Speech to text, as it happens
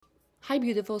Hi,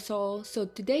 beautiful soul. So,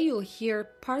 today you'll hear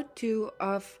part two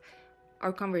of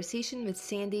our conversation with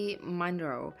Sandy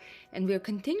Munro. And we're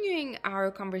continuing our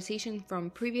conversation from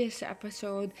previous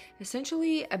episode,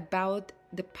 essentially about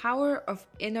the power of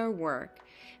inner work.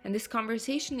 And this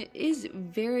conversation is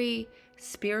very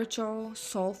spiritual,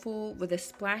 soulful, with a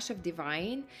splash of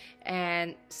divine.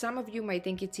 And some of you might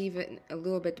think it's even a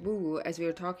little bit woo-woo, as we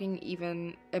are talking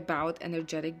even about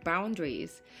energetic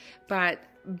boundaries. But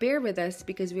bear with us,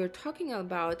 because we're talking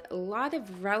about a lot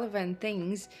of relevant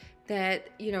things that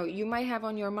you might have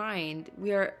on your mind.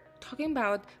 We're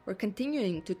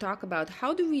continuing to talk about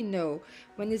how do we know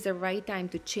when is the right time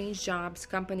to change jobs,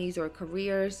 companies, or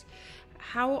careers,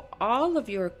 how all of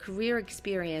your career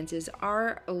experiences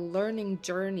are a learning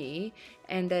journey,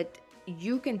 and that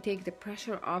you can take the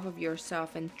pressure off of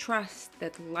yourself and trust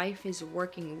that life is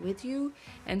working with you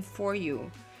and for you.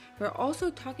 We're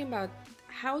also talking about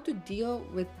how to deal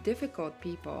with difficult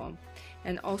people,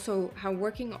 and also how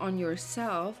working on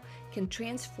yourself can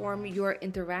transform your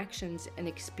interactions and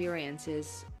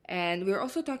experiences. And we're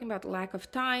also talking about lack of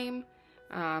time,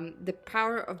 the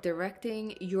power of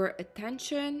directing your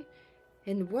attention,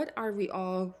 and what are we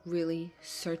all really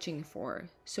searching for.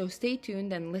 So stay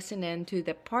tuned and listen in to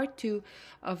the part two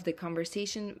of the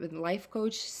conversation with life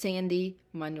coach Sandy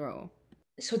Munro.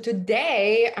 So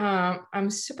today, I'm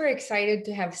super excited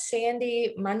to have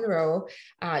Sandy Munro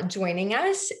joining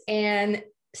us. And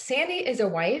Sandy is a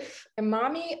wife, a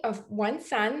mommy of one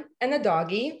son and a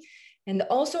doggie, and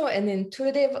also an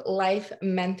intuitive life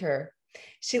mentor.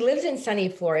 She lives in sunny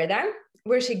Florida,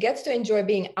 where she gets to enjoy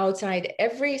being outside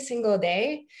every single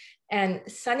day and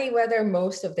sunny weather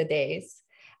most of the days.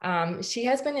 She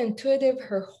has been intuitive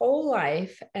her whole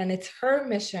life, and it's her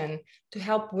mission to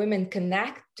help women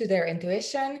connect to their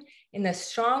intuition in a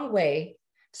strong way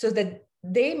so that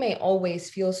they may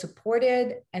always feel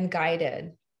supported and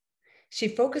guided. She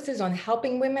focuses on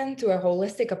helping women through a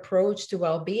holistic approach to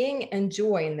well-being and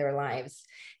joy in their lives.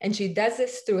 And she does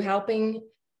this through helping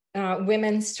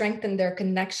women strengthen their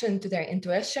connection to their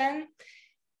intuition,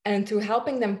 and through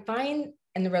helping them find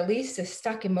and release the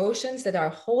stuck emotions that are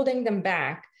holding them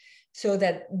back so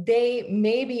that they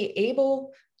may be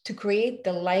able to create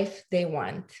the life they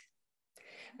want.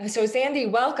 So Sandy,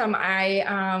 welcome.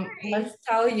 I must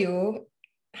tell you,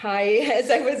 hi,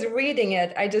 as I was reading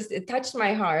it, it touched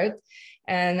my heart.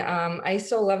 And I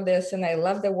so love this, and I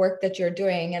love the work that you're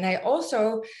doing. And I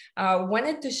also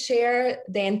wanted to share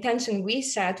the intention we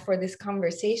set for this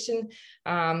conversation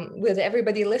with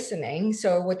everybody listening.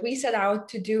 So what we set out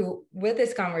to do with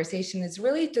this conversation is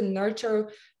really to nurture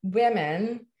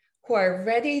women who are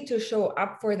ready to show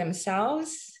up for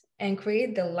themselves and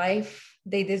create the life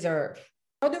they deserve.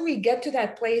 How do we get to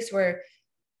that place where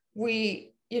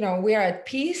we are at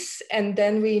peace, and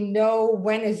then we know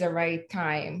when is the right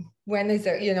time, when is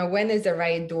the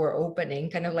right door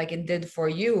opening, kind of like it did for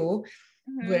you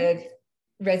with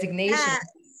resignation? Yeah,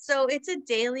 so it's a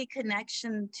daily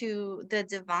connection to the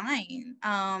divine,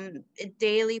 a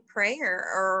daily prayer,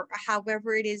 or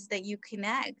however it is that you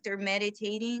connect, or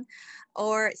meditating,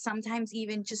 or sometimes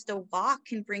even just a walk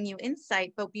can bring you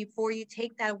insight. But before you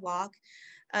take that walk,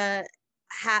 uh,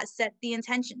 set the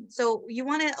intention. So you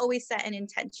want to always set an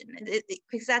intention,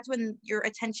 because that's when your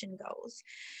attention goes.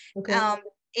 Okay.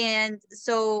 And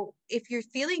so if you're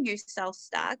feeling yourself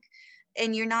stuck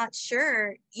and you're not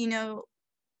sure,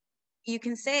 you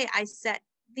can say, I set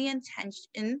the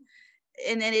intention,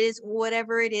 and then it is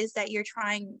whatever it is that you're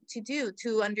trying to do,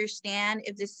 to understand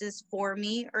if this is for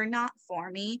me or not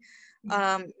for me.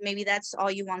 Maybe that's all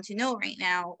you want to know right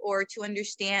now, or to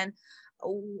understand,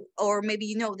 or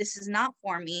maybe this is not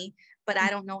for me, but I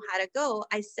don't know how to go.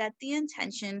 I set the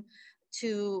intention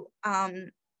to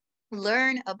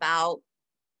learn about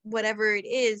whatever it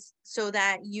is, so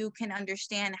that you can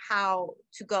understand how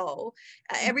to go.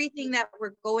 Everything that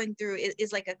we're going through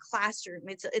is like a classroom.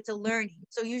 It's a learning.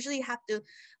 So usually you have to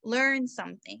learn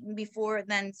something before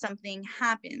then something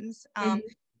happens.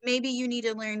 Maybe you need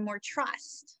to learn more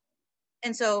trust.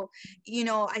 And so,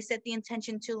 I set the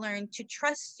intention to learn to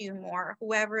trust you more,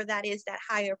 whoever that is, that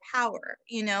higher power,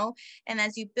 and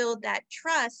as you build that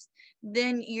trust,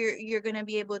 then you're going to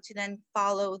be able to then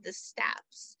follow the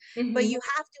steps. But you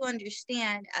have to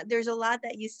understand, there's a lot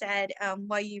that you said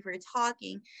while you were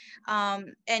talking.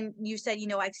 And you said,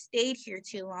 I've stayed here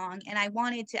too long, and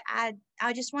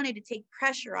I just wanted to take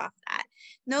pressure off that.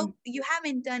 No, you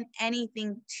haven't done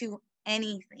anything to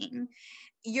anything.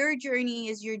 Your journey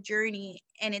is your journey,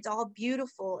 and it's all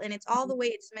beautiful, and it's all the way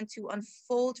it's meant to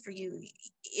unfold for you.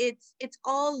 It's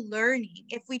all learning.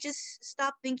 If we just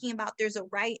stop thinking about there's a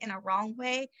right and a wrong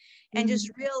way, and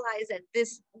just realize that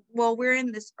while we're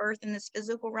in this earth, in this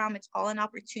physical realm, it's all an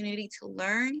opportunity to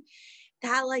learn.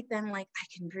 That, like, then, like, I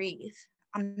can breathe.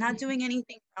 I'm not doing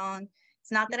anything wrong.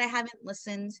 It's not that I haven't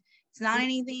listened. It's not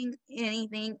anything.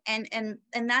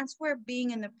 And that's where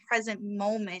being in the present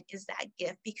moment is that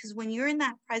gift. Because when you're in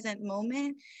that present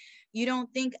moment, you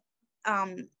don't think,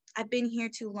 I've been here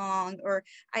too long, or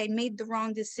I made the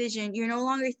wrong decision. You're no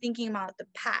longer thinking about the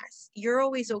past. You're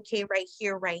always okay right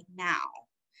here, right now.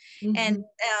 And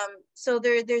so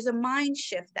there's a mind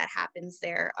shift that happens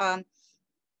there.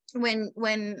 When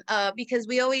because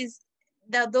we always,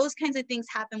 those kinds of things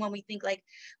happen when we think like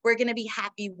we're going to be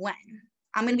happy when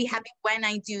I'm going to be happy when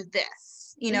I do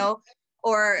this,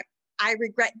 or I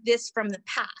regret this from the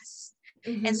past.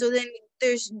 And so then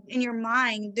there's, in your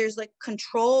mind, there's like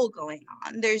control going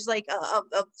on. There's like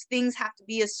things have to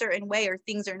be a certain way, or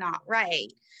things are not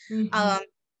right.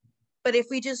 But if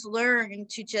we just learn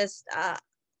to just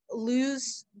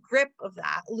lose grip of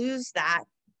that, lose that,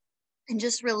 and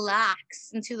just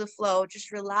relax into the flow,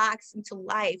 just relax into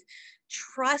life,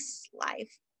 trust life,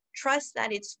 trust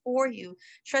that it's for you,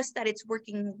 trust that it's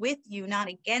working with you, not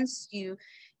against you,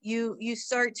 you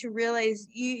start to realize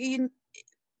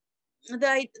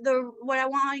what I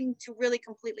want to really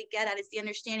completely get at is the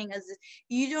understanding is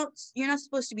you're not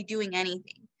supposed to be doing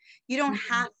anything. You don't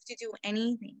have to do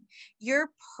anything. You're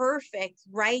perfect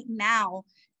right now,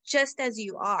 just as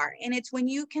you are. And it's when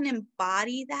you can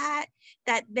embody that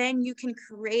then you can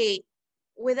create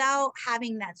without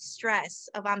having that stress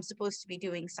of I'm supposed to be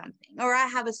doing something, or I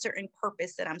have a certain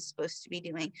purpose that I'm supposed to be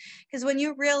doing. Because when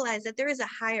you realize that there is a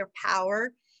higher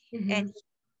power, and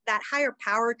that higher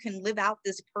power can live out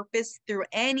this purpose through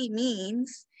any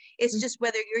means, it's just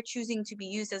whether you're choosing to be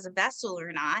used as a vessel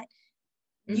or not.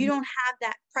 You don't have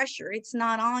that pressure. It's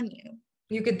not on you.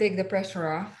 You could take the pressure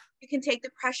off. You can take the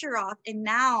pressure off, and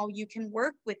now you can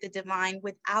work with the divine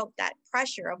without that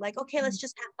pressure of like, okay, let's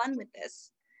just have fun with this.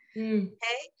 Okay.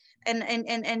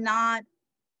 And not,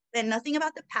 and nothing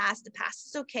about the past. The past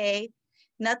is okay.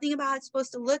 Nothing about it's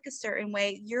supposed to look a certain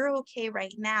way. You're okay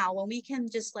right now. When we can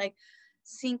just like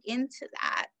sink into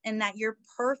that, and that you're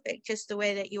perfect just the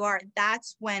way that you are,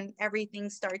 that's when everything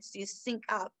starts to sync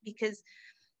up. Because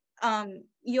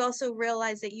you also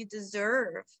realize that you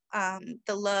deserve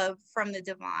the love from the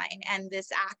divine and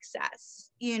this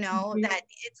access, that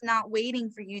it's not waiting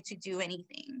for you to do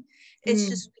anything. It's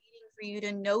just waiting for you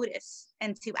to notice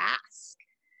and to ask.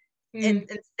 And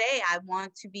say, I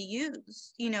want to be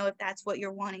used, if that's what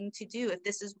you're wanting to do. If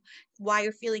this is why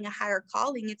you're feeling a higher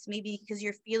calling, it's maybe because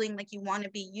you're feeling like you want to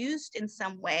be used in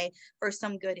some way for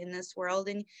some good in this world.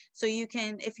 And so you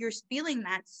can, if you're feeling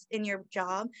that's in your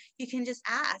job, you can just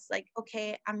ask like,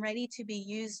 okay, I'm ready to be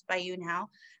used by you now.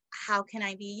 How can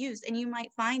I be used? And you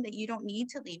might find that you don't need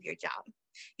to leave your job.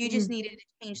 You just needed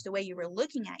to change the way you were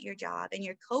looking at your job and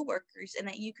your coworkers, and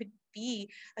that you could be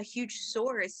a huge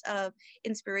source of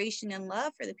inspiration and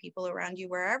love for the people around you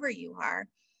wherever you are.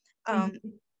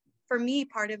 For me,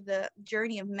 part of the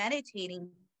journey of meditating,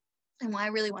 and why I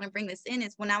really want to bring this in,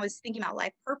 is when I was thinking about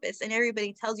life purpose, and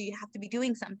everybody tells you have to be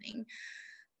doing something.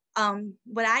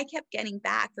 What I kept getting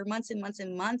back for months and months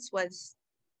and months was,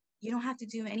 you don't have to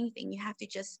do anything. You have to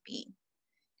just be.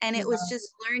 And it was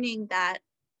just learning that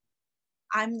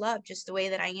I'm loved just the way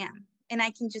that I am, and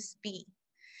I can just be.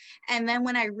 And then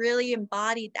when I really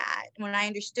embodied that, when I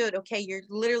understood, okay, you're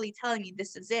literally telling me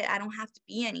this is it. I don't have to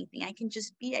be anything. I can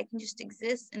just be. I can just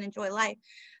exist and enjoy life.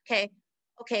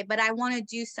 Okay, but I want to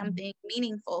do something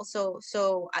meaningful. So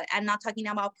I'm not talking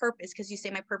now about purpose, because you say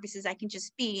my purpose is I can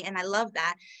just be, and I love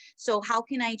that. So how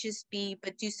can I just be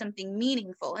but do something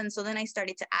meaningful? And so then I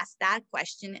started to ask that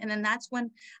question, and then that's when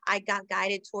I got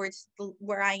guided towards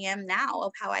where I am now,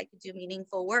 of how I could do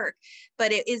meaningful work.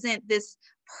 But it isn't this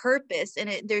purpose,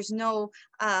 and there's no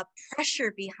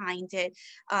pressure behind it,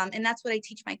 and that's what I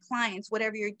teach my clients.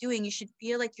 Whatever you're doing, you should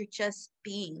feel like you're just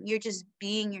being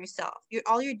yourself.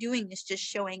 All you're doing is just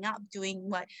showing up, doing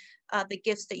what the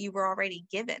gifts that you were already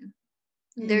given.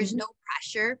 There's no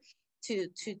pressure to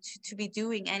be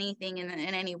doing anything in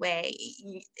any way.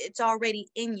 It's already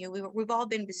in you. We've all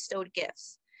been bestowed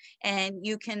gifts, and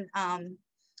you can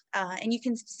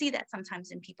see that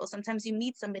sometimes in people. Sometimes you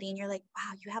meet somebody and you're like,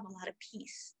 wow, you have a lot of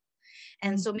peace.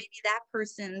 And so maybe that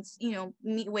person's, you know,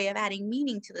 way of adding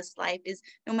meaning to this life is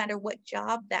no matter what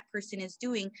job that person is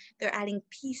doing, they're adding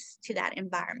peace to that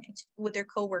environment with their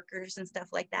coworkers and stuff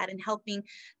like that, and helping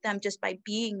them just by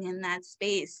being in that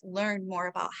space learn more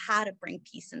about how to bring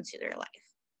peace into their life.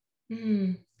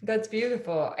 That's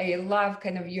beautiful. I love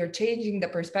kind of you're changing the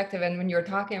perspective. And when you're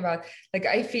talking about, like,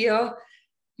 I feel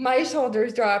my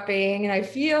shoulders dropping and I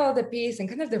feel the peace and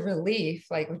kind of the relief,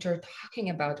 like what you're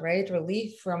talking about, right?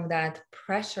 Relief from that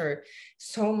pressure,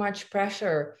 so much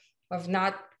pressure of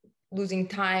not losing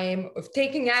time, of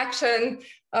taking action,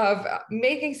 of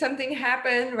making something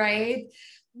happen, right?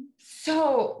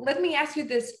 So let me ask you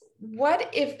this. What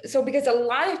if, so because a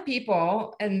lot of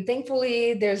people, and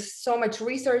thankfully there's so much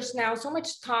research now, so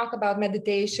much talk about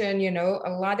meditation, you know,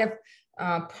 a lot of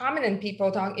prominent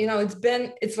people talk, you know, it's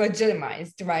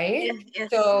legitimized, right? Yeah, yes.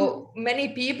 So many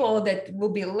people that will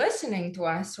be listening to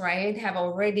us, right,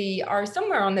 are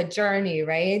somewhere on the journey,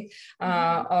 right,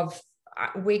 of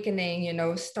awakening, you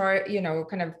know, start, you know,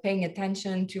 kind of paying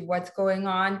attention to what's going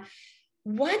on.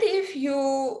 But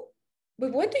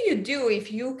what do you do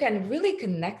if you can really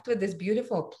connect with this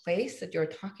beautiful place that you're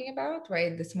talking about,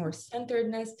 right? This more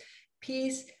centeredness,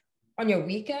 peace on your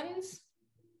weekends.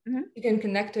 You can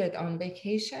connect to it on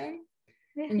vacation,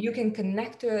 and you can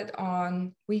connect to it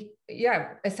on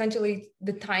essentially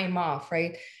the time off,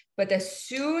 right? But as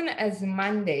soon as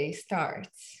Monday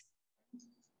starts,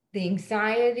 the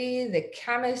anxiety, the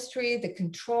chemistry, the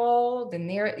control, the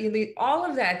narrative, all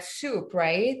of that soup,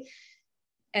 right?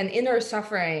 And inner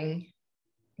suffering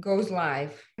goes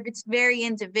live. It's very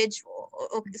individual.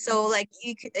 So like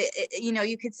you could, you know,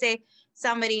 you could say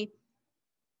somebody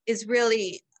is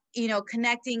really, you know,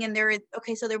 connecting and they're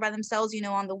okay, so they're by themselves, you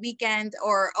know, on the weekend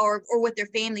or with their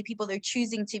family, people they're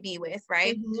choosing to be with,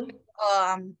 right?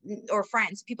 Or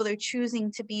friends, people they're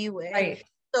choosing to be with, right?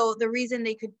 So the reason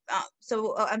they could,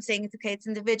 I'm saying it's okay, it's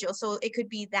individual. So it could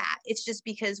be that it's just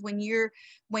because when you're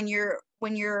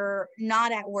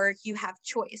not at work, you have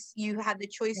choice. You have the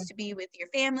choice to be with your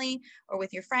family or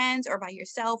with your friends or by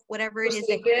yourself, whatever it is.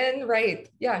 Sleep in, right?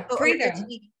 Yeah, freedom.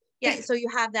 Yeah, so you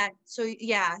have that. So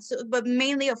yeah, so but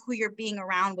mainly of who you're being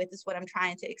around with is what I'm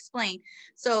trying to explain.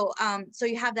 So so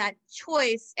you have that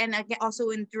choice, and again, also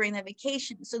during the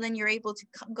vacation. So then you're able to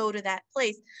go to that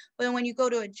place. But then when you go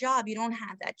to a job, you don't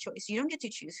have that choice. You don't get to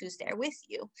choose who's there with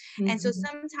you. And so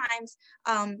sometimes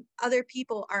other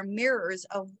people are mirrors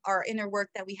of our inner work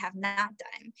that we have not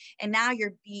done, and now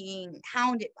you're being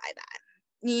hounded by that.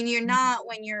 You're not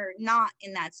when you're not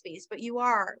in that space, but you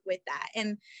are with that.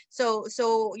 And so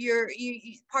you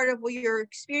part of what you're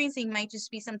experiencing might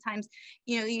just be sometimes,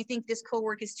 you know, you think this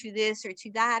co-work is to this or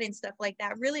to that and stuff like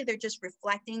that. Really, they're just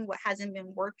reflecting what hasn't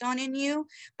been worked on in you,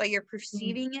 but you're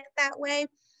perceiving it that way.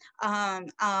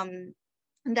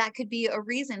 And that could be a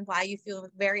reason why you feel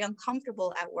very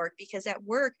uncomfortable at work, because at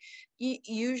work,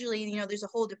 usually, you know, there's a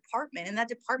whole department, and that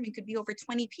department could be over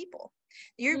 20 people.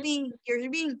 You're being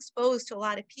exposed to a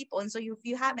lot of people. And so if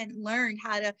you haven't learned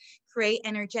how to create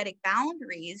energetic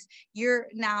boundaries, you're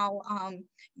now,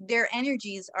 their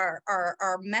energies are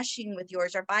meshing with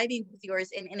yours, are vibing with yours.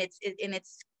 And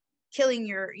it's killing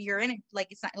your energy.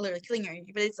 Like, it's not literally killing your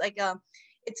energy, but it's like,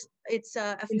 it's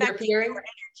affecting your energy.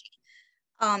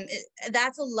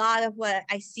 That's a lot of what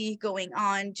I see going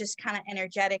on, just kind of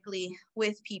energetically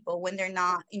with people when they're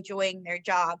not enjoying their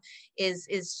job, is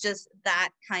just that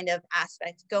kind of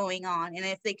aspect going on. And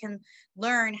if they can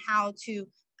learn how to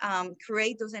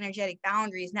create those energetic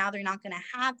boundaries, now they're not going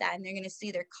to have that, and they're going to see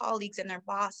their colleagues and their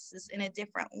bosses in a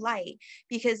different light,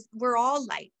 because we're all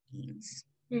light beings.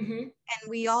 And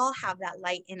we all have that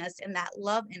light in us and that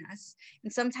love in us.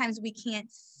 And sometimes we can't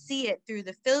see it through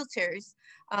the filters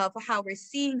of how we're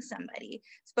seeing somebody.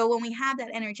 But when we have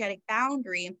that energetic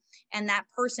boundary and that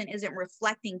person isn't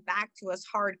reflecting back to us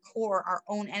hardcore our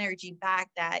own energy back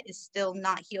that is still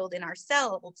not healed in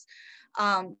ourselves,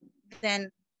 then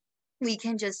we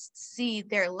can just see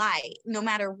their light. No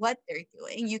matter what they're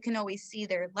doing, you can always see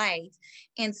their light.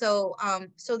 And so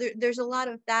there's a lot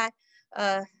of that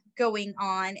going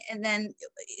on. And then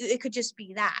it could just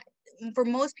be that for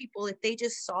most people, if they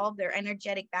just solve their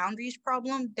energetic boundaries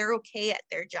problem, they're okay at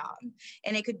their job.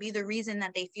 And it could be the reason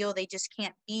that they feel they just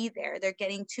can't be there. They're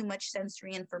getting too much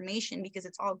sensory information because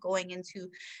it's all going into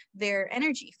their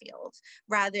energy field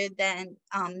rather than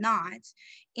not.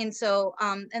 And so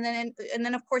and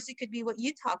then of course it could be what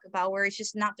you talk about, where it's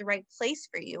just not the right place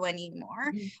for you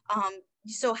anymore.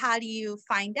 So how do you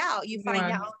find out? You find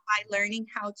Yeah. out by learning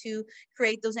how to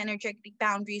create those energetic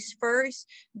boundaries first,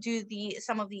 do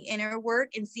some of the inner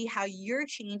work, and see how you're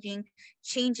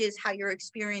changes how you're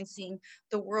experiencing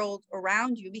the world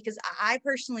around you. Because I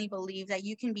personally believe that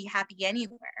you can be happy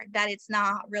anywhere, that it's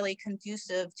not really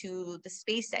conducive to the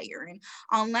space that you're in,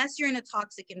 unless you're in a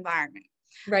toxic environment.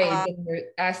 Right.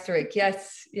 Asterisk.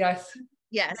 Yes. Yes.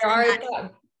 Yes, There and are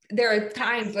that there are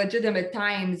times, legitimate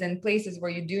times and places where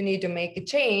you do need to make a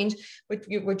change.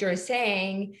 What you're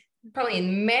saying, probably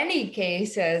in many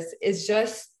cases, is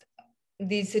just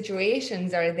these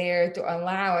situations are there to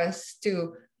allow us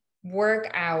to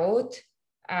work out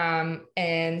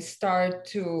and start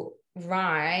to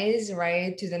rise,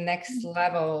 right, to the next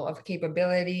level of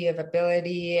capability, of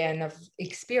ability, and of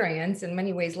experience, in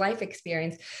many ways, life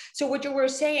experience. So what you were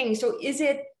saying, so is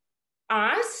it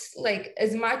us, like,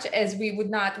 as much as we would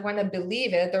not want to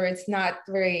believe it, or it's not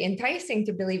very enticing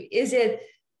to believe, is it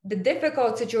the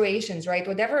difficult situations, right?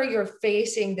 Whatever you're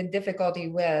facing the difficulty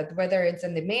with, whether it's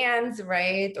in demands,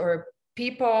 right, or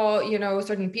people,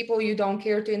 certain people you don't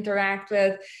care to interact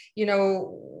with,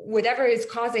 whatever is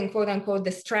causing, quote unquote,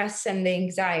 the stress and the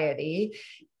anxiety,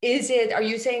 are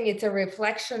you saying it's a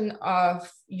reflection of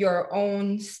your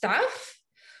own stuff?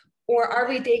 Or are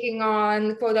we taking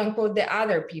on, quote unquote, the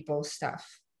other people's stuff?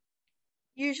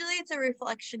 usually it's a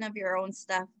reflection of your own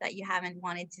stuff that you haven't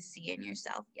wanted to see in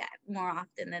yourself yet. More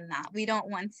often than not, we don't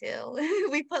want to.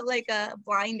 We put like a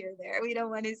blinder there. We don't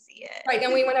want to see it. Right.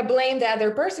 And we want to blame the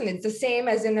other person. It's the same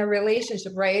as in a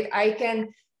relationship, right? I can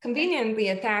conveniently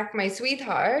attack my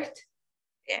sweetheart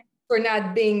for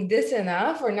not being this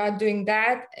enough, or not doing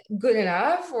that good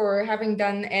enough, or having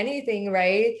done anything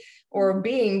right, or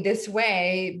being this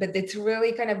way. But it's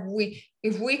really kind of,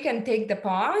 if we can take the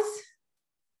pause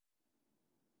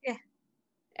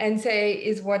and say,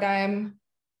 is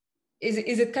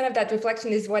it kind of that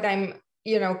reflection, is what I'm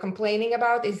complaining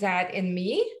about, is that in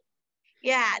me?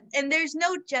 Yeah, and there's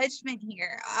no judgment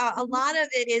here. A lot of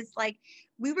it is like,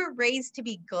 we were raised to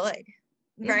be good,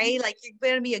 right? Like, you're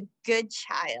going to be a good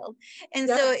child. And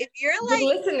so if you're good like,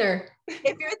 listener,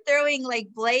 if you're throwing like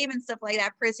blame and stuff like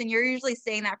that person, you're usually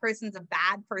saying that person's a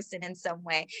bad person in some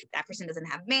way. That person doesn't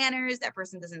have manners. That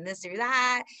person doesn't this or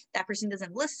that. That person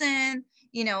doesn't listen,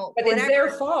 but whatever. it's their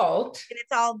fault. And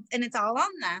it's all on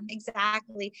them.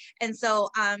 Exactly. And so,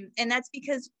 and that's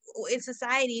because in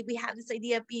society, we have this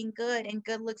idea of being good, and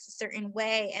good looks a certain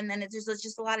way. And then there's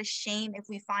just a lot of shame if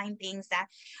we find things that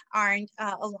aren't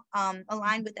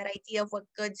aligned with that idea of what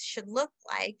good should look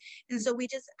like. And so we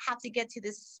just have to get to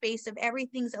this space of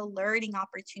everything's a learning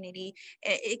opportunity.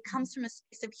 It comes from a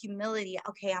space of humility.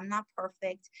 Okay, I'm not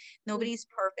perfect. Nobody's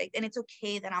perfect. And it's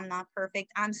okay that I'm not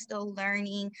perfect. I'm still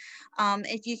learning.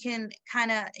 If you can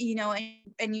kind of,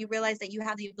 and you realize that you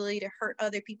have the ability to hurt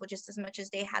other people just as much as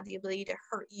they have the ability to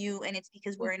hurt you, and it's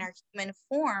because we're in our human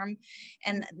form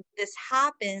and this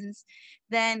happens,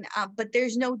 then but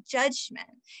there's no judgment.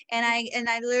 And I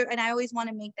always want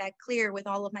to make that clear with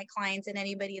all of my clients and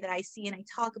anybody that I see and I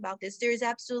talk about this. There's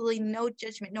absolutely no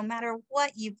judgment, no matter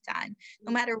what you've done,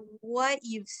 no matter what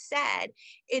you've said.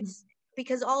 It's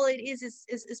because all it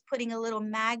is putting a little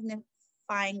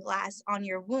magnifying glass on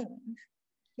your wound.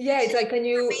 Yeah, it's like,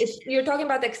 you're talking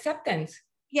about acceptance.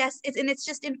 Yes, it's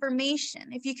just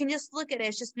information. If you can just look at it,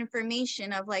 it's just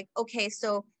information of like, okay,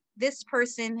 so this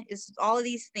person is all of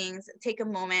these things. Take a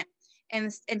moment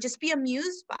and just be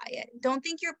amused by it. Don't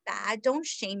think you're bad. Don't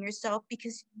shame yourself,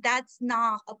 because that's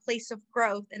not a place of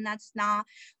growth, and that's not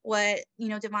what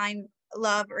divine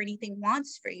love or anything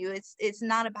wants for you. It's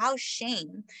not about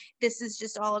shame. This is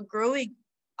just all a growing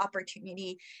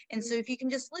opportunity. And so if you can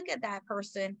just look at that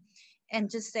person and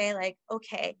just say like,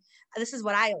 okay, this is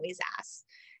what I always ask.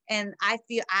 And I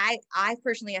feel I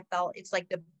personally have felt it's like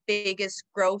the biggest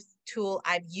growth tool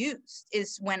I've used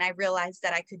is when I realized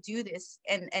that I could do this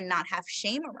and not have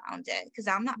shame around it, because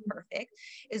I'm not perfect,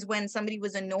 is when somebody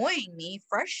was annoying me,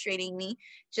 frustrating me,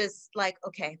 just like,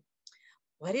 okay,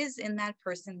 what is in that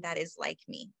person that is like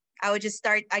me? I would just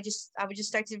start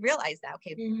to realize that,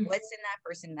 okay, what's in that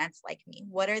person that's like me?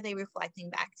 What are they reflecting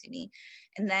back to me?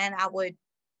 And then I would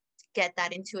get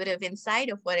that intuitive insight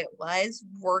of what it was,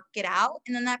 work it out,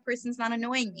 and then that person's not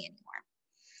annoying me anymore.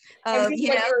 What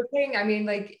you were saying, I mean,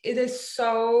 like, it is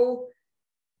so,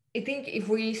 I think if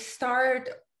we start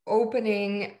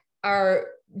opening our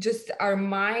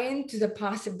mind to the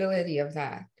possibility of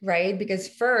that, right? Because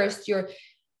first your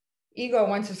ego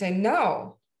wants to say,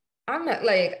 no, I'm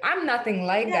nothing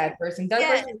like that person. That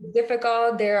person is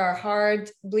difficult. They are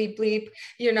hard, bleep, bleep,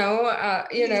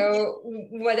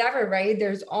 whatever, right?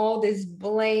 There's all this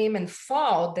blame and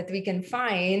fault that we can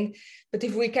find. But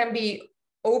if we can be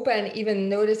open, even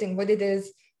noticing what it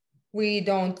is we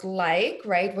don't like,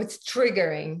 right? What's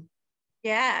triggering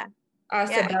Yeah.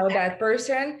 us Yeah. about that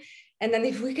person. And then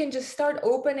if we can just start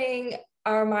opening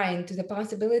our mind to the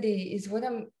possibility, is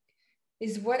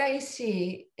what I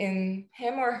see in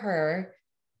him or her,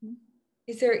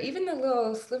 is there even a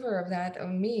little sliver of that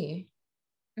on me?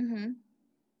 Mm-hmm.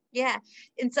 Yeah.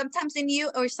 And sometimes in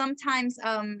you, or sometimes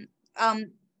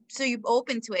so you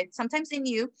open to it, sometimes in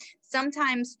you,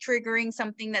 sometimes triggering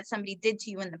something that somebody did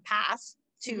to you in the past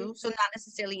too. Mm-hmm. So not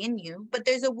necessarily in you, but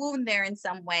there's a wound there in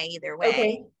some way, either way.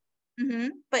 Okay. Mm-hmm.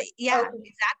 But yeah, Okay.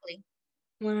 exactly.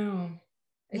 Wow.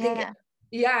 I think, Yeah.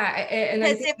 yeah. And I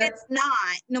Because think if that's, it's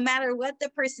not, no matter what the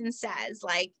person says,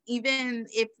 like even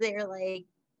if they're like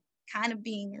kind of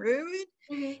being rude,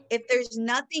 mm-hmm, if there's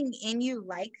nothing in you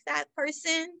like that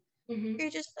person, mm-hmm, you're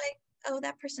just like, oh,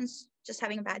 that person's just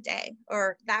having a bad day,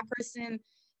 or that person,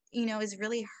 is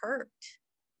really hurt,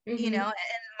 mm-hmm.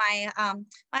 and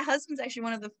my husband's actually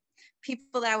one of the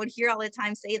people that I would hear all the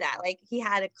time say that. Like, he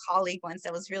had a colleague once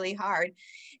that was really hard,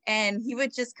 and he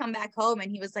would just come back home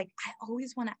and he was like, I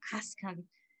always want to ask him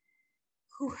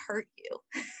who hurt you.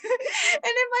 And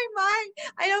in my mind,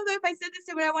 I don't know if I said this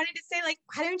to him, but I wanted to say, like,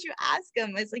 why don't you ask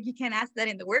him? It's like, you can't ask that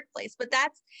in the workplace, but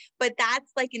that's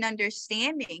like an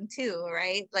understanding too,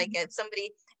 right? Like, if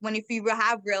somebody, if you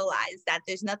have realized that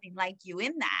there's nothing like you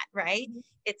in that, right?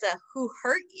 It's a who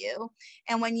hurt you.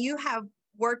 And when you have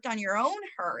worked on your own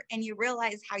hurt and you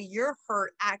realize how your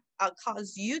hurt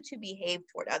caused you to behave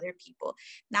toward other people,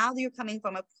 now you're coming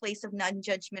from a place of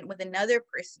non-judgment with another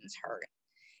person's hurt,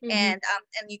 Mm-hmm. and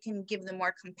you can give them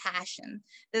more compassion.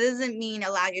 That doesn't mean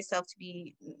allow yourself to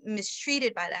be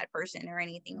mistreated by that person or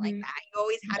anything like Mm-hmm. that. You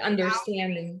always have your boundaries,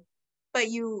 Understanding. but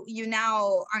you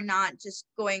now are not just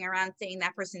going around saying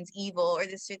that person's evil or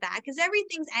this or that, because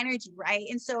everything's energy, right?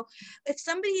 And so if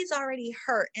somebody's already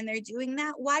hurt and they're doing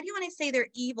that, why do you want to say they're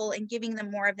evil and giving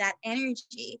them more of that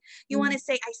energy? You want to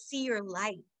say, I see your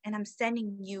light and I'm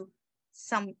sending you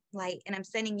some light and I'm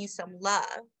sending you some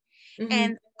love. Mm-hmm.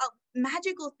 And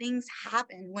magical things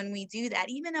happen when we do that,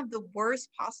 even of the worst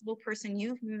possible person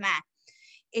you've met.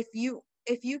 If you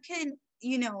can,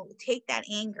 take that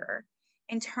anger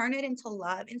and turn it into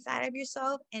love inside of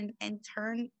yourself, and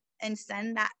turn and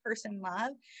send that person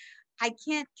love, I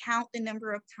can't count the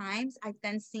number of times I've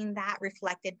then seen that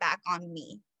reflected back on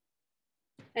me.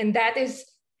 And that is,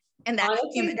 And that's honestly,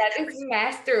 human that is design.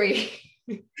 mastery.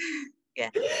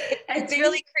 Yeah, I it's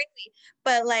really think, crazy.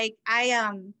 But like,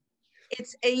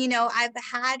 it's, I've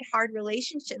had hard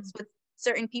relationships with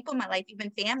certain people in my life, even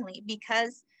family,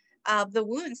 because of the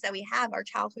wounds that we have, our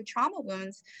childhood trauma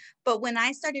wounds. But when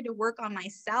I started to work on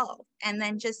myself and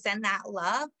then just send that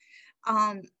love,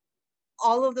 um,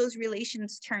 all of those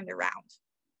relations turned around,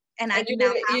 and I and can now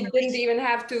have you didn't relationships. even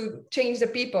have to change the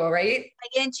people, right? I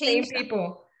didn't Same change them.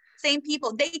 people. Same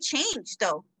people. They changed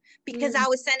though, because Mm-hmm. I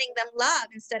was sending them love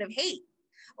instead of hate,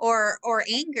 or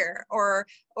anger, or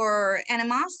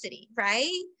animosity, right?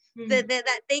 That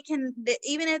they can, that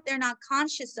even if they're not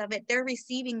conscious of it, they're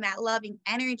receiving that loving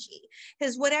energy,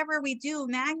 because whatever we do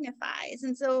magnifies.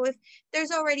 And so if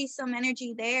there's already some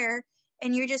energy there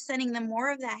and you're just sending them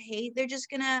more of that hate, they're just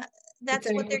gonna, It's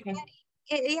that's what they're amplified.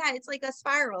 getting. Yeah, it's like a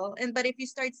spiral. But if you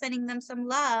start sending them some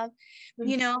love,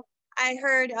 Mm-hmm. I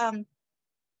heard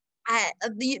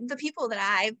the people that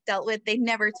I've dealt with, they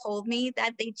never told me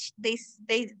that they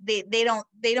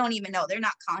don't even know. They're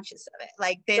not conscious of it.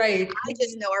 Like, Right. I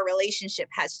just know our relationship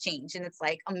has changed and it's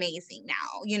like amazing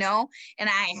now. And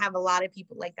I have a lot of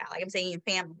people like that, like I'm saying,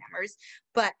 family members.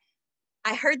 But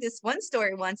I heard this one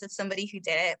story once of somebody who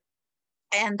did it,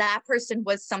 and that person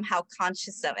was somehow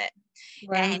conscious of it,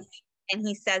 Wow. and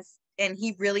he says, and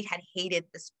he really had hated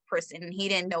this person and he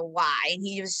didn't know why, and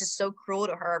he was just so cruel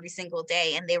to her every single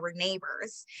day. And they were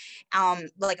neighbors,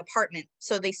 like apartment,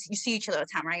 so you see each other all the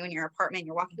time, right? When you're in an apartment,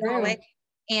 you're walking the Wow. hallway.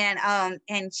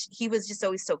 And he was just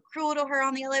always so cruel to her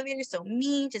on the elevator, so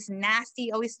mean, just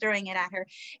nasty, always throwing it at her.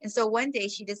 And so one day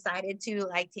she decided to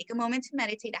like take a moment to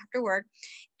meditate after work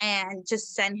and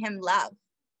just send him love,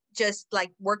 just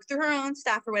like work through her own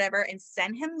stuff or whatever and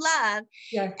send him love.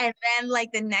 Yeah. And then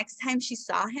like the next time she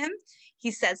saw him,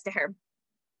 he says to her,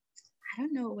 I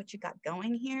don't know what you got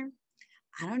going here.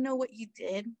 I don't know what you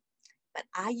did, but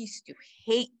I used to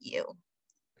hate you.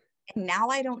 And now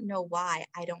I don't know why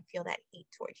I don't feel that hate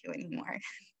towards you anymore.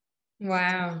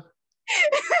 Wow.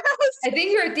 I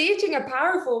think you're teaching a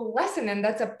powerful lesson, and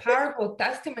that's a powerful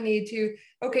testimony to,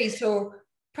 okay, so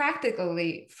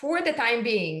practically, for the time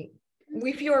being,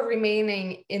 if you're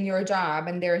remaining in your job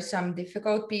and there are some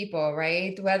difficult people,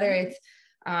 right? Whether it's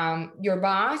your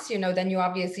boss, then you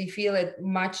obviously feel it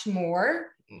much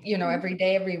more every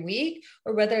day, every week,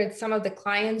 or whether it's some of the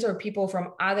clients or people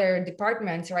from other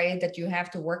departments, right, that you have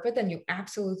to work with. And you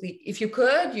absolutely, if you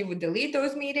could, you would delete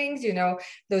those meetings,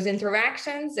 those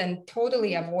interactions, and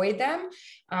totally avoid them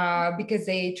because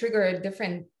they trigger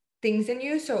different things in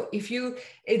you. So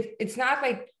it's not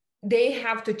like they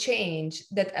have to change.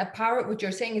 What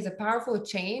you're saying is a powerful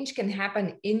change can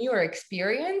happen in your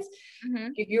experience.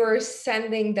 If you're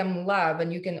sending them love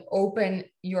and you can open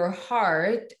your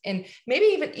heart, and maybe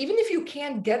even if you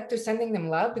can't get to sending them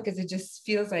love because it just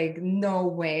feels like no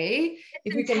way,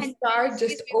 if you can start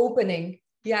just opening.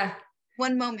 Yeah.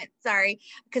 One moment, sorry,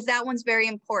 because that one's very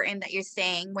important that you're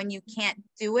saying. When you can't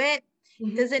do it,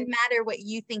 doesn't matter what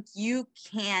you think you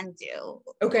can do.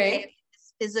 Okay.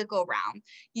 Physical realm,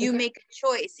 you make a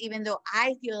choice. Even though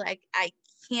I feel like I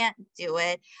can't do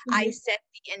it, I set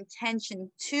the intention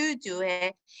to do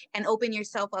it, and open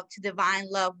yourself up to divine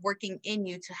love working in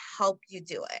you to help you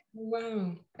do it.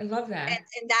 Wow, I love that.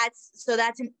 And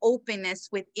that's an openness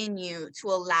within you to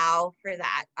allow for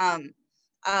that. And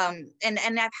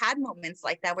I've had moments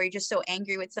like that where you're just so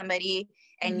angry with somebody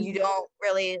and you don't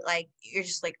really you're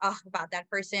just like, oh, about that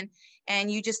person,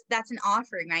 and that's an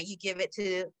offering, right? You give it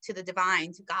to the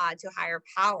divine, to God, to higher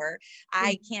power.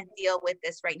 I can't deal with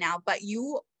this right now, but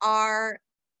you are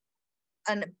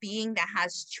a being that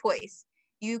has choice.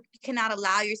 You cannot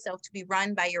allow yourself to be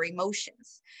run by your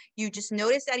emotions. You just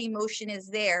notice that emotion is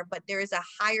there, but there is a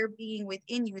higher being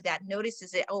within you that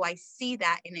notices it. Oh, I see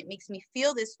that, and it makes me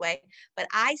feel this way, but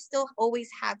I still always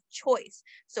have choice.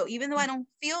 So even though I don't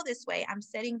feel this way, I'm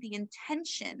setting the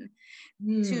intention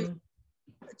to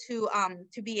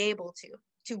be able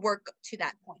to work to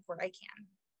that point where I can.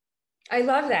 I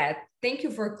love that. Thank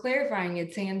you for clarifying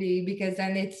it, Sandy, because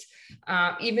then it's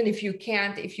even if you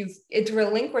can't, it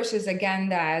relinquishes again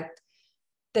that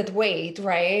weight,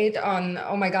 right? On,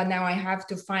 oh my God, now I have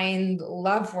to find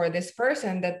love for this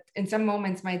person that in some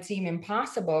moments might seem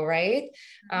impossible, right?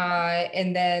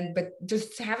 But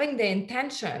just having the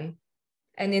intention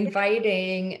and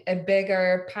inviting a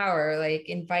bigger power, like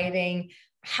inviting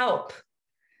help.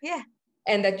 Yeah.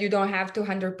 And that you don't have to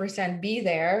 100% be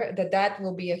there, that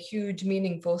will be a huge,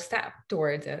 meaningful step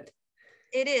towards it.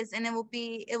 It is, and it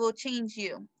will change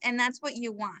you. And that's what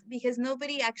you want, because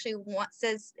nobody actually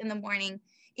says in the morning,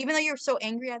 even though you're so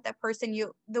angry at that person,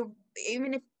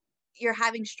 even if you're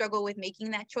having struggle with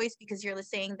making that choice because you're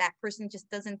saying that person just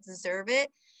doesn't deserve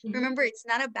it, remember, it's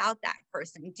not about that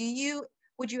person.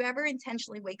 Would you ever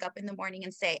intentionally wake up in the morning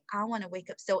and say, I want to wake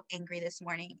up so angry this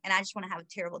morning and I just want to have a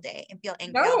terrible day and feel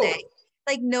angry all day?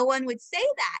 Like, no one would say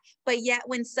that. But yet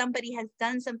when somebody has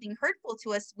done something hurtful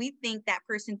to us, we think that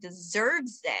person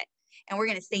deserves it. And we're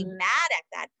going to stay mad at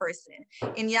that person,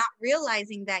 and not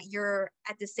realizing that you're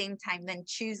at the same time then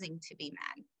choosing to be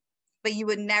mad. But you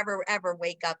would never, ever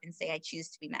wake up and say, I choose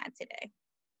to be mad today.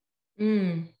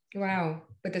 Wow.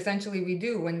 But essentially we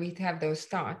do when we have those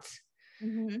thoughts.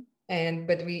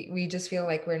 But we just feel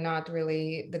like we're not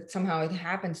really, that somehow it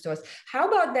happens to us. How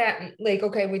about that? Like,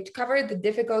 okay, we covered the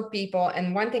difficult people.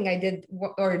 And one thing I did,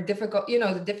 or difficult,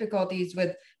 the difficulties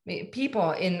with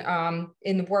people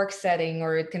in work setting,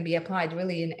 or it can be applied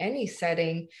really in any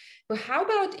setting. But how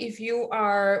about if you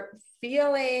are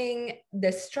feeling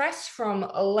the stress from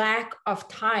a lack of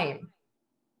time,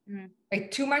 like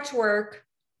too much work,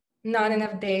 not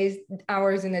enough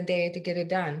hours in a day to get it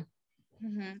done?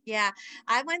 Yeah,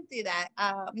 I went through that.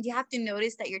 You have to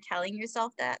notice that you're telling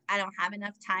yourself that I don't have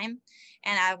enough time.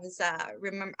 And I was,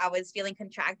 I was feeling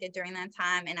contracted during that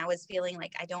time, and I was feeling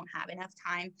like I don't have enough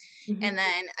time. And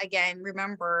then again,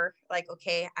 remember, like,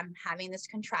 okay, I'm having this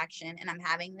contraction and I'm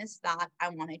having this thought, I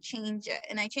want to change it.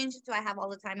 And I changed it to I have all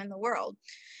the time in the world.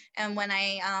 And when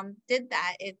I did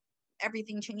that,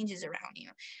 everything changes around you.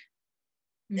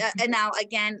 And now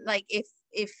again, like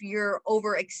if you're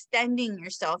overextending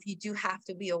yourself, you do have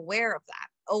to be aware of that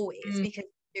always, because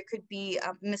there could be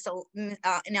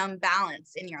an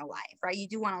imbalance in your life, right? You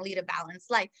do want to lead a balanced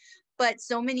life, but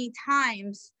so many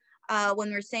times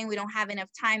when we're saying we don't have enough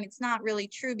time, it's not really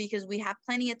true, because we have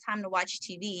plenty of time to watch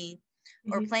TV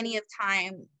or plenty of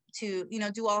time to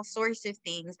do all sorts of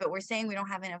things, but we're saying we don't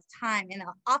have enough time. And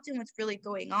often what's really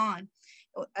going on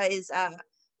is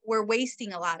we're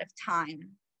wasting a lot of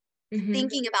time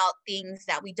thinking about things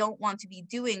that we don't want to be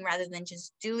doing rather than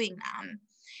just doing them.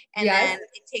 And then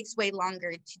it takes way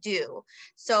longer to do.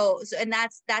 So and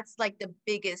that's like the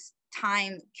biggest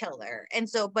time killer. And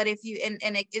so, but if you, and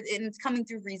it's coming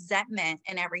through resentment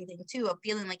and everything too, of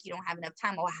feeling like you don't have enough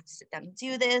time. Oh, I have to sit down and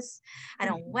do this. I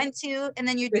don't want to. And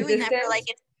then you're doing that for like,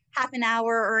 half an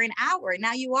hour or an hour.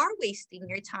 Now you are wasting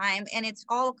your time, and it's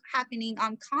all happening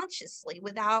unconsciously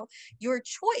without your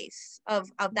choice of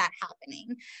that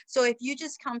happening. So if you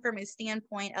just come from a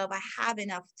standpoint of, I have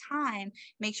enough time,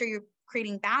 make sure you're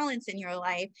creating balance in your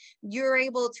life, you're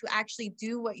able to actually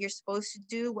do what you're supposed to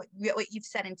do, what you've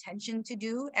set intention to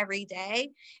do every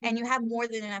day. And you have more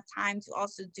than enough time to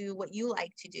also do what you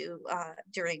like to do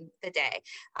during the day.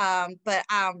 But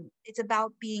it's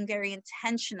about being very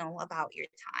intentional about your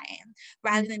time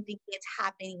rather than thinking it's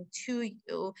happening to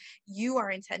you. You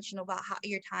are intentional about how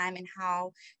your time and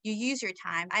how you use your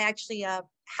time. I actually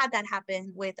had that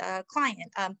happen with a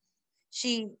client.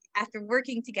 She, after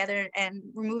working together and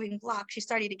removing blocks, she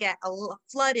started to get a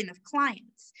flood in of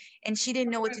clients, and she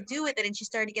didn't know what to do with it, and she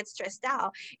started to get stressed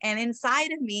out. And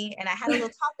inside of me, and I had a little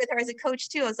talk with her as a coach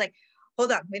too, I was like,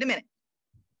 hold on, wait a minute.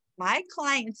 My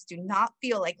clients do not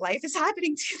feel like life is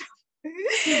happening to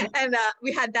them. And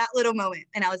we had that little moment,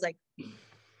 and I was like,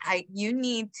 you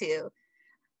need to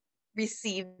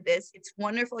receive this. It's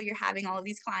wonderful you're having all of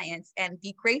these clients, and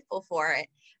be grateful for it,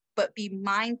 but be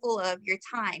mindful of your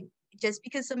time. Just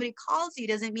because somebody calls you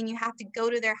doesn't mean you have to go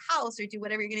to their house or do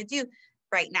whatever you're going to do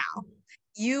right now.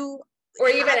 Or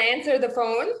even answer the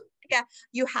phone. Yeah,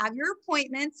 you have your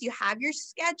appointments, you have your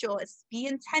schedule. It's be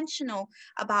intentional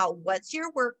about what's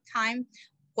your work time,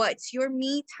 what's your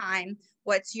me time,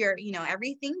 what's your,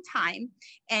 everything time,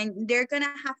 and they're going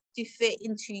to have to fit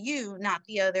into you, not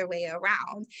the other way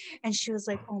around. And she was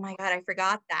like, oh my God, I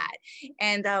forgot that.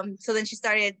 And so then she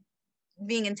started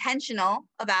being intentional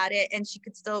about it, and she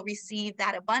could still receive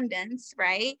that abundance,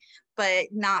 right? But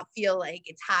not feel like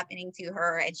it's happening to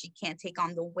her and she can't take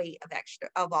on the weight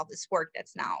of all this work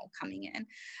that's now coming in.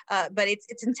 But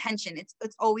it's intention.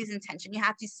 It's always intention. You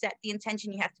have to set the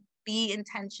intention. You have to be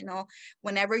intentional.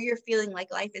 Whenever you're feeling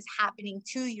like life is happening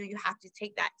to you, you have to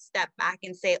take that step back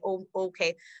and say, oh,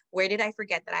 okay, where did I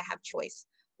forget that I have choice?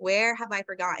 Where have I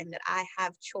forgotten that I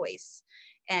have choice?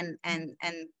 And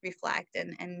reflect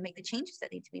and make the changes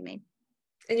that need to be made.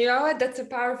 And you know what? That's a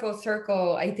powerful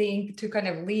circle, I think, to kind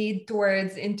of lead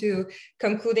towards into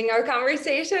concluding our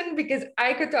conversation, because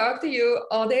I could talk to you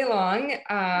all day long.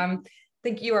 I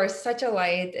think you are such a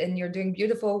light and you're doing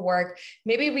beautiful work.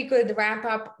 Maybe we could wrap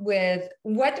up with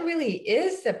what really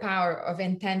is the power of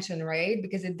intention, right?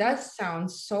 Because it does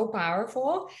sound so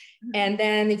powerful. And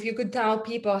then if you could tell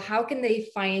people, how can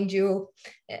they find you,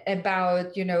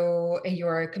 about,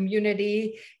 your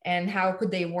community, and how could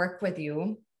they work with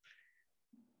you?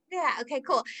 Yeah. Okay,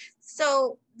 cool.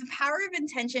 So the power of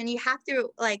intention, you have to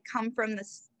come from the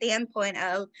standpoint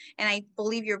of, and I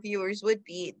believe your viewers would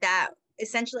be, that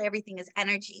essentially everything is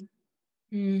energy.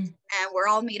 And we're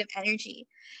all made of energy.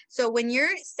 So when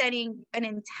you're setting an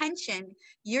intention,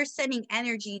 you're sending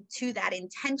energy to that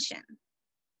intention.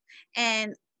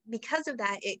 And because of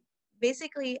that, it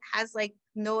basically has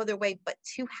no other way but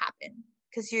to happen,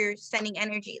 because you're sending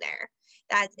energy there.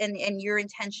 And you're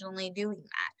intentionally doing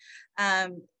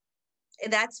that.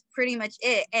 That's pretty much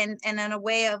it. And in a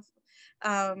way of,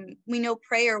 we know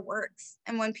prayer works.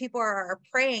 And when people are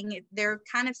praying, they're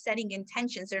kind of setting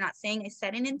intentions. They're not saying I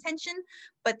set an intention,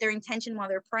 but their intention while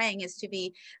they're praying is to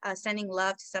be sending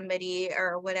love to somebody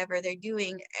or whatever they're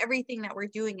doing. Everything that we're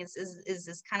doing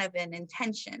is kind of an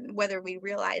intention, whether we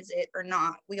realize it or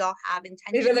not. We all have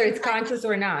intention. Whether it's conscious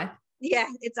or not. Yeah,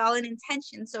 it's all an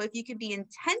intention. So if you could be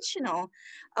intentional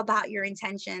about your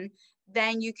intention,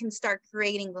 then you can start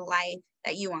creating the life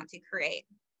that you want to create.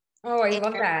 Oh, I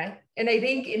love that. And I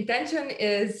think intention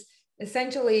is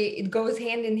essentially, it goes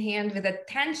hand in hand with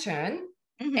attention,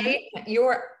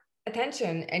 your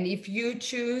attention. And if you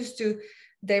choose to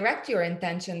direct your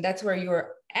intention, that's where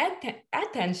your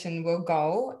attention will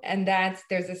go. And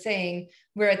there's a saying,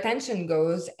 where attention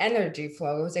goes, energy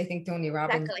flows. I think Tony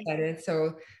Robbins said it.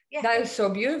 So that is so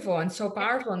beautiful and so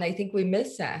powerful. And I think we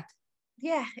miss that.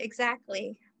 Yeah,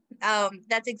 exactly.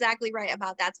 That's exactly right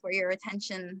about that's where your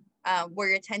attention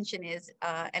is,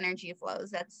 energy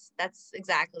flows. That's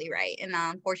exactly right. And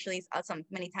unfortunately,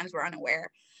 many times we're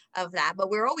unaware of that, but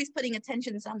we're always putting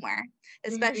attention somewhere,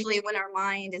 especially when our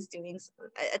mind is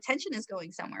attention is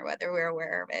going somewhere, whether we're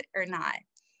aware of it or not.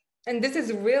 And this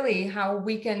is really how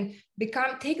we can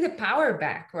take the power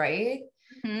back, right?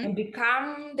 And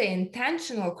become the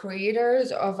intentional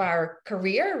creators of our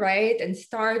career, right? And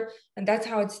that's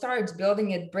how it starts,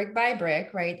 building it brick by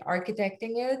brick, right?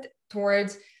 Architecting it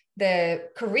towards the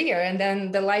career and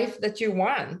then the life that you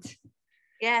want.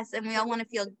 Yes, and we all want to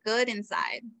feel good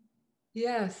inside.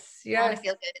 Yes, We want to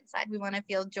feel good inside. We want to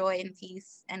feel joy and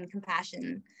peace and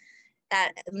compassion,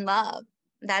 and love.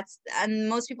 And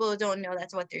most people don't know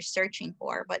that's what they're searching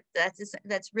for, but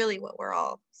that's really what we're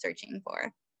all searching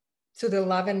for. So the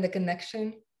love and the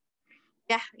connection.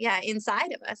 Yeah,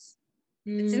 inside of us.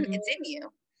 It's in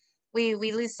you. We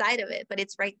lose sight of it, but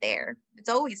it's right there. It's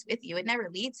always with you. It never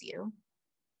leaves you.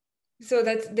 So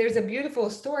there's a beautiful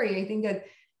story. I think that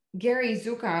Gary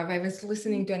Zukav, I was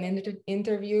listening to an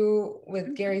interview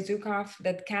with Gary Zukav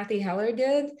that Kathy Heller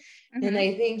did. And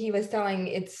I think he was telling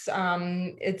it's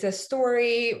a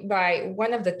story by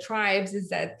one of the tribes, is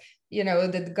that,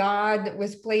 that God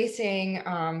was placing,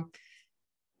 I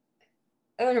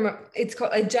don't remember, it's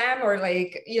called a gem, or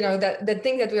like, the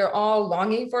thing that we're all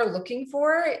longing for, looking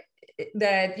for,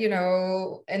 that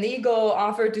an eagle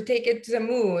offered to take it to the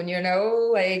moon,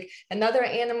 like another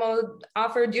animal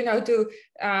offered to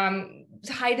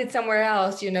hide it somewhere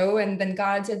else, and then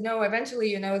God said no,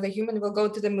 eventually the human will go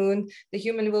to the moon, the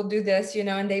human will do this,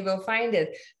 and they will find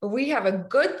it, but we have a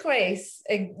good place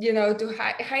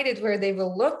to hide it, where they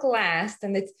will look last,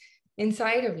 and it's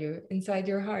inside of you, inside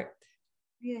your heart.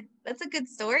 Yeah, that's a good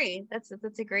story. That's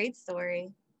a great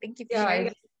story. Thank you for Yeah,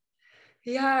 sharing.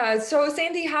 yeah. So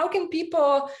Sandy, how can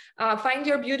people find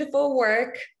your beautiful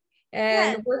work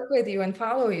and work with you and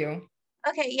follow you?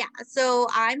 Okay, yeah. So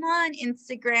I'm on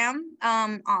Instagram.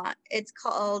 It's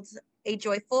called A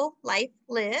Joyful Life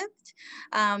Lived,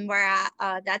 where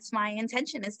that's my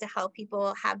intention, is to help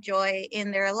people have joy in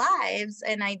their lives,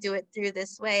 and I do it through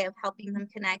this way of helping them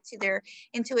connect to their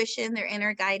intuition, their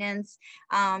inner guidance,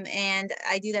 and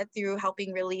I do that through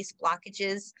helping release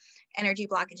blockages, energy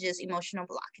blockages, emotional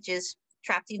blockages,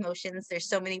 trapped emotions. There's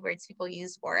so many words people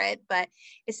use for it, but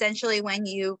essentially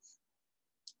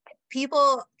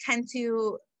people tend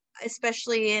to,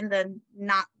 especially in the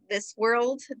not this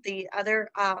world, the other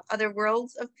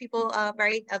worlds of people,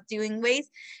 right, of doing ways,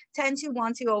 tend to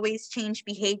want to always change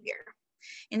behavior.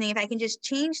 And then if I can just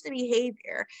change the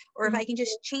behavior, or if I can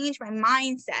just change my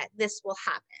mindset, this will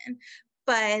happen.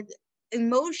 But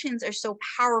emotions are so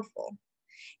powerful,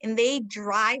 and they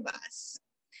drive us.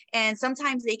 And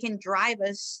sometimes they can drive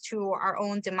us to our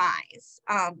own demise.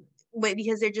 But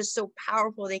because they're just so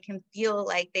powerful, they can feel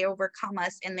like they overcome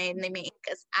us, and they make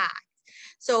us act.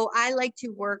 So I like to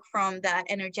work from that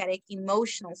energetic,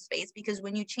 emotional space, because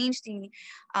when you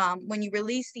when you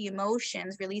release the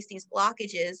emotions, release these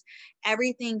blockages,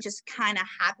 everything just kind of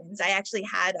happens. I actually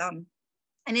had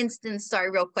an instance,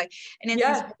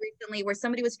 recently where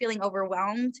somebody was feeling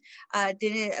overwhelmed,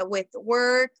 with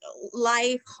work,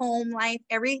 life, home life,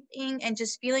 everything, and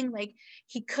just feeling like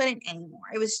he couldn't anymore.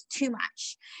 It was too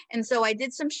much. And so I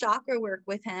did some chakra work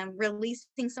with him,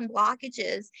 releasing some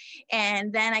blockages.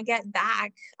 And then I get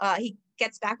back, he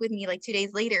gets back with me like 2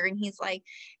 days later, and he's like,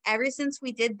 ever since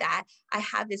we did that, I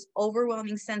have this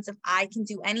overwhelming sense of I can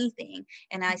do anything.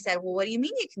 And I said, well, what do you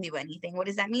mean you can do anything? What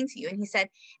does that mean to you? And he said,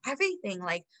 everything,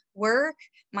 like work,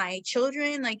 my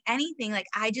children, like anything. Like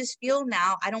I just feel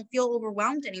now, I don't feel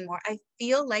overwhelmed anymore. I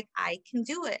feel like I can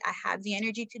do it. I have the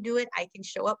energy to do it. I can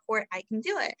show up for it. I can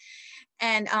do it.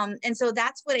 And so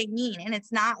that's what I mean. And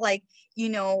it's not like,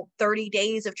 30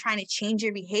 days of trying to change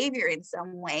your behavior in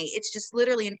some way. It's just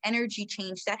literally an energy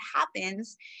change that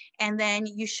happens, and then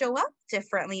you show up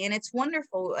differently. And it's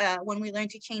wonderful when we learn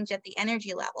to change at the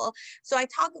energy level. So I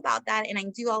talk about that, and I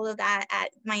do all of that at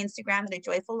my Instagram at A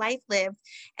Joyful Life Lived.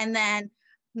 And then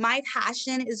my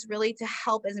passion is really to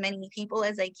help as many people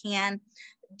as I can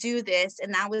do this.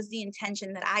 And that was the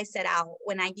intention that I set out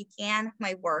when I began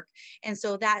my work. And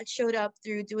so that showed up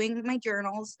through doing my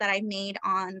journals that I made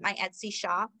on my Etsy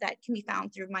shop that can be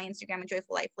found through my Instagram, A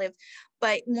Joyful Life Lived.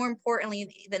 But more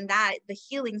importantly than that, the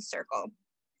healing circle.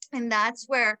 And that's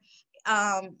where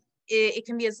it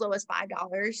can be as low as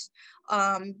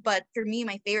 $5. But for me,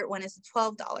 my favorite one is the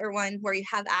 $12 one, where you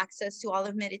have access to all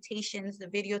the meditations, the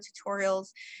video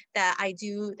tutorials that I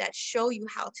do that show you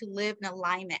how to live in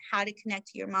alignment, how to connect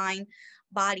to your mind,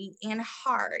 body, and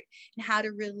heart, and how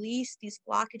to release these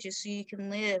blockages so you can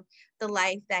live the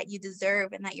life that you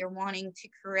deserve and that you're wanting to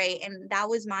create. And that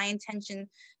was my intention,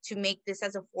 to make this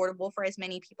as affordable for as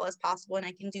many people as possible. And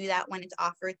I can do that when it's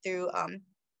offered through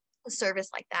a service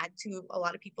like that to a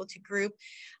lot of people, to group.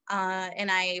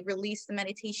 And I release the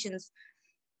meditations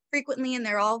frequently, and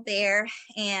they're all there,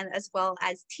 and as well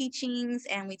as teachings,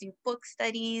 and we do book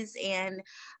studies, and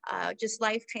just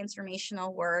life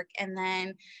transformational work. And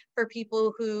then for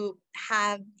people who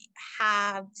have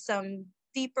some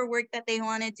deeper work that they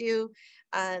want to do,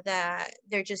 that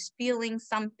they're just feeling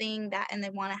something that, and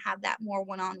they want to have that more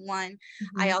one-on-one,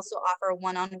 I also offer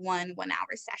one-on-one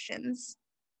 1-hour sessions.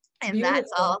 And Beautiful.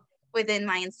 that's all within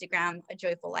my Instagram, A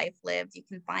Joyful Life Lived. You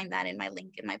can find that in my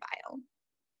link in my bio.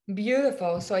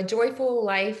 Beautiful. So A Joyful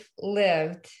Life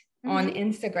Lived on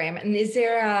Instagram. And is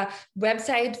there a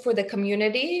website for the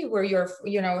community where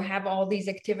have all these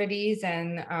activities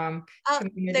and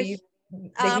community,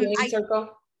 the Healing Circle?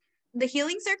 The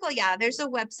Healing Circle, yeah, there's a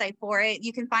website for it.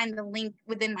 You can find the link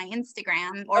within my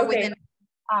Instagram or within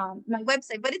my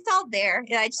website, but it's all there.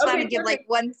 I just want to give like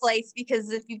one place,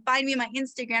 because if you find me on my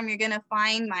Instagram, you're going to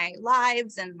find my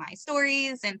lives and my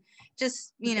stories, and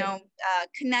just,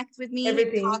 connect with me,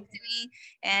 talk to me,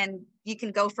 and you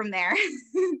can go from there.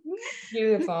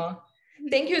 Beautiful.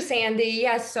 Thank you, Sandy.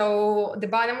 Yes. So the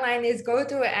bottom line is go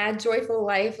to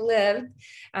 @JoyfulLifeLived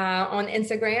on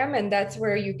Instagram, and that's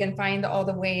where you can find all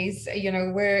the ways,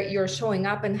 where you're showing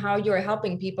up and how you're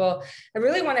helping people. I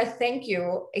really want to thank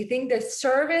you. I think the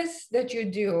service that you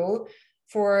do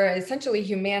for essentially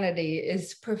humanity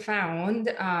is profound.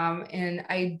 And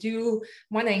I do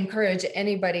want to encourage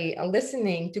anybody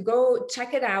listening to go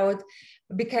check it out,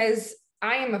 because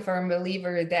I am a firm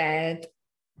believer that,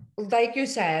 like you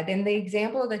said, in the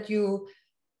example that you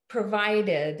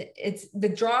provided, it's the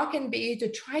draw can be to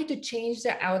try to change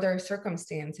the outer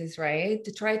circumstances, right?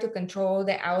 To try to control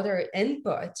the outer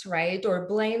inputs, right? Or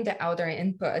blame the outer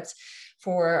inputs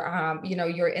for,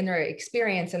 your inner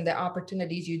experience and the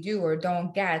opportunities you do or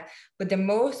don't get. But the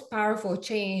most powerful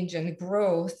change and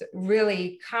growth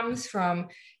really comes from,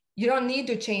 you don't need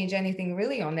to change anything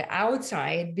really on the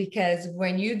outside, because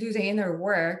when you do the inner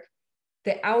work,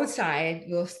 the outside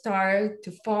will start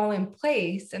to fall in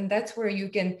place. And that's where you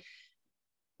can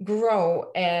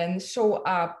grow and show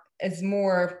up as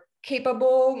more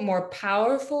capable, more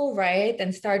powerful, right?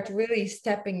 And start really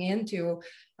stepping into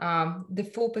the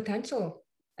full potential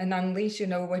and unleash,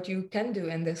 what you can do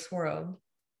in this world,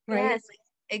 right? Yes,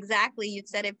 exactly. You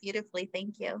said it beautifully.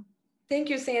 Thank you. Thank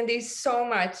you, Sandy, so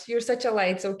much. You're such a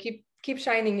light. So keep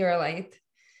shining your light.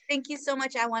 Thank you so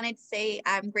much. I wanted to say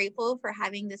I'm grateful for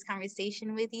having this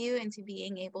conversation with you and to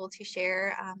being able to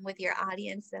share with your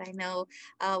audience that I know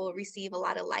will receive a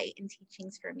lot of light and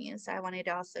teachings from you. So I wanted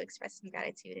to also express some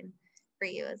gratitude for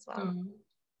you as well.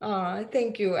 Oh,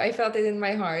 thank you. I felt it in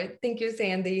my heart. Thank you,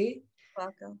 Sandy.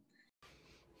 Welcome.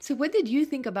 So what did you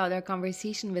think about our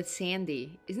conversation with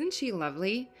Sandy? Isn't she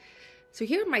lovely? So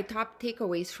here are my top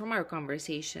takeaways from our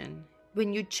conversation.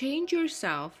 When you change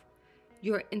yourself,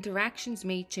 your interactions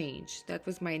may change. That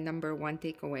was my number one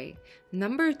takeaway.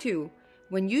 Number two,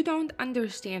 when you don't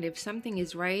understand if something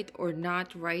is right or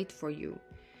not right for you,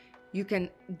 you can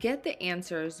get the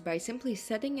answers by simply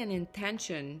setting an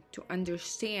intention to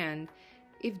understand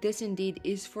if this indeed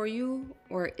is for you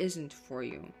or isn't for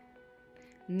you.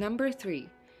 Number three,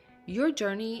 your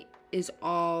journey is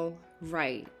all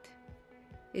right.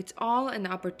 It's all an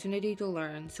opportunity to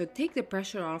learn, so take the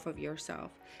pressure off of yourself.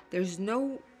 There's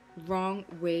no wrong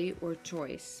way or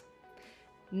choice.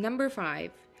 Number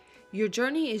five, your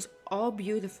journey is all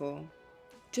beautiful.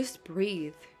 Just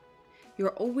breathe.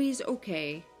 You're always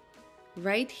okay,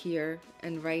 right here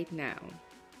and right now.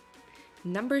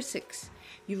 Number six,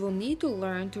 you will need to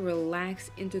learn to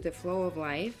relax into the flow of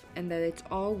life and that it's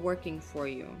all working for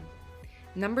you.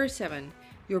 Number seven,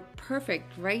 you're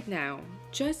perfect right now,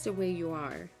 just the way you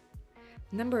are.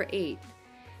 Number eight,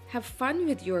 have fun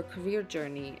with your career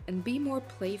journey and be more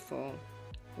playful.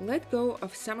 Let go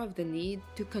of some of the need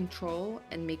to control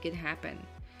and make it happen.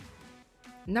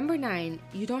 Number 9,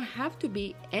 you don't have to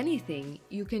be anything,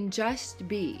 you can just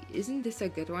be. Isn't this a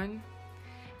good one?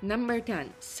 Number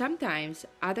 10, sometimes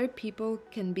other people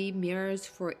can be mirrors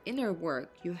for inner work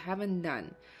you haven't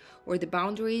done or the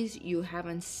boundaries you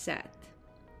haven't set.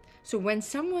 So when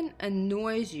someone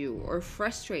annoys you or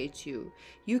frustrates you,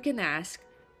 you can ask,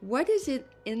 what is it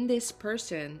in this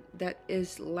person that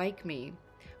is like me?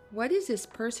 What is this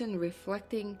person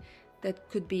reflecting that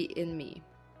could be in me?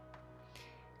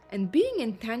 And being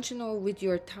intentional with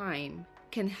your time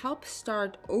can help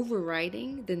start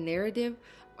overriding the narrative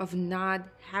of not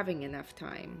having enough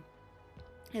time.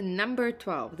 And number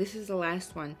 12, this is the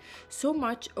last one. So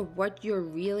much of what you're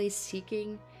really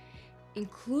seeking,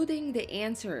 including the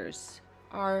answers,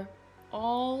 are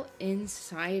all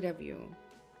inside of you.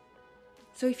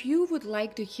 So if you would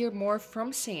like to hear more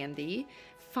from Sandy,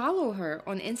 follow her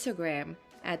on Instagram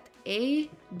at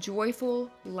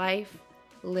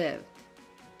 @JoyfulLifeLived.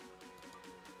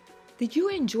 Did you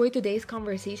enjoy today's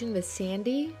conversation with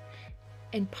Sandy?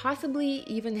 And possibly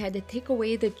even had a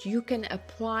takeaway that you can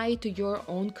apply to your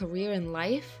own career and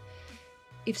life?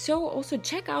 If so, also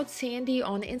check out Sandy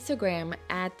on Instagram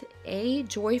at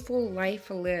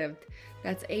 @JoyfulLifeLived.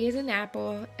 That's A as in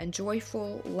apple and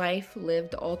Joyful Life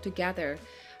Lived all together.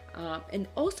 And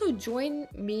also join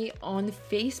me on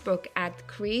Facebook at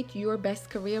Create Your Best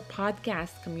Career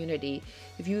Podcast Community.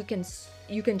 If you can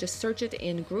just search it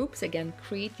in groups. Again,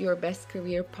 Create Your Best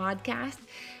Career Podcast,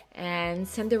 and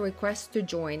send a request to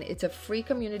join. It's a free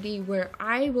community where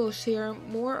I will share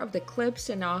more of the clips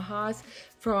and ahas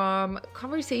from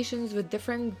conversations with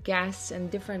different guests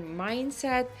and different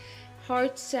mindset,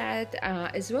 heart set,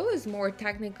 as well as more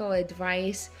technical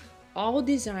advice, all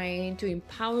designed to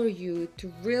empower you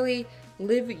to really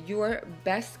live your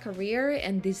best career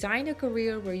and design a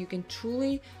career where you can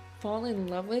truly fall in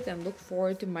love with and look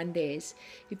forward to Mondays.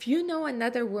 If you know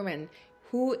another woman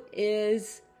who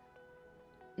is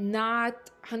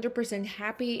not 100%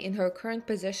 happy in her current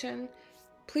position,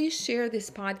 please share this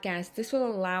podcast. This will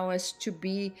allow us to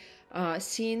be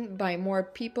seen by more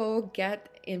people, get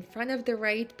in front of the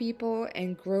right people,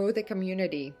 and grow the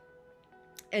community.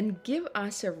 And give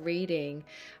us a rating.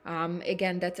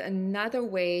 Again, that's another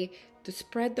way to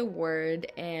spread the word.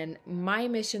 And my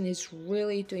mission is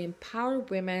really to empower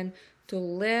women to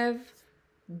live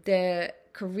the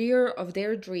career of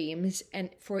their dreams. And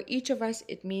for each of us,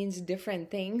 it means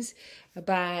different things.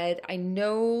 But I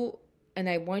know, and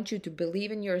I want you to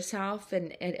believe in yourself,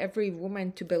 and every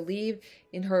woman to believe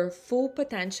in her full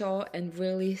potential and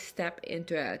really step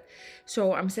into it.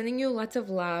 So I'm sending you lots of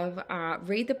love.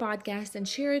 Rate the podcast and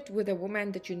share it with a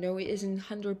woman that you know isn't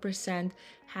 100%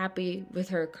 happy with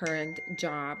her current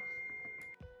job.